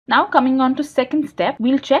Now coming on to second step,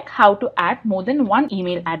 we'll check how to add more than one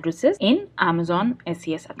email addresses in Amazon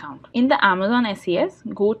SES account. In the Amazon SES,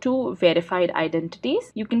 go to verified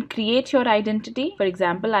identities. You can create your identity. For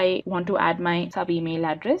example, I want to add my sub email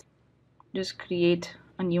address. Just create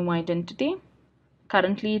a new identity.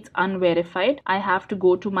 Currently it's unverified. I have to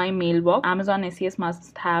go to my mailbox. Amazon SES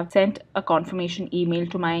must have sent a confirmation email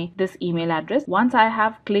to this email address. Once I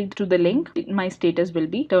have clicked to the link, my status will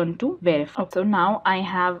be turned to verified. So now I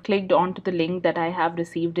have clicked onto the link that I have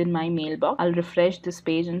received in my mailbox. I'll refresh this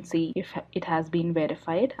page and see if it has been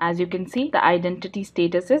verified. As you can see, the identity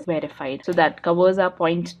status is verified. So that covers our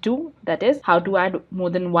point 2, that is how to add more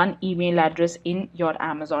than one email address in your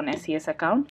Amazon SES account.